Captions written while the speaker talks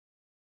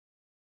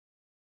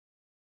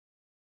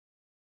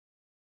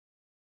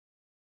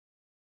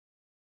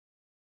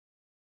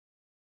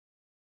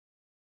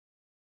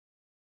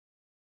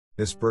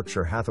This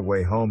Berkshire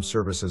Hathaway Home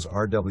Services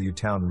RW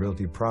Towne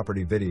Realty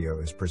property video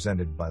is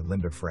presented by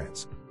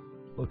lindajfrantz.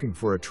 Looking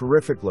for a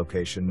terrific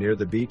location near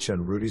the beach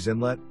and Rudee's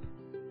Inlet?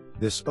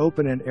 This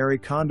open and airy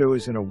condo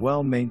is in a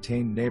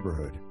well-maintained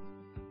neighborhood.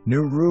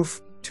 New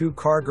roof,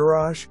 2-car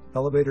garage,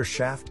 elevator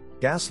shaft,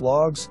 gas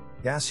logs,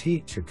 gas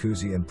heat,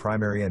 jacuzzi and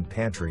primary and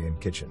pantry and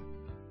kitchen.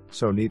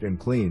 So neat and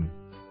clean.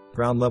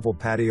 Ground level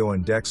patio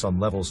and decks on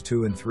levels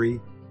 2 and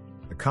 3.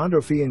 The condo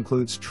fee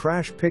includes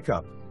trash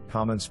pickup,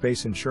 common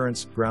space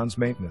insurance, grounds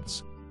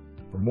maintenance.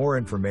 For more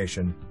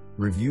information,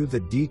 review the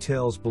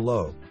details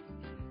below.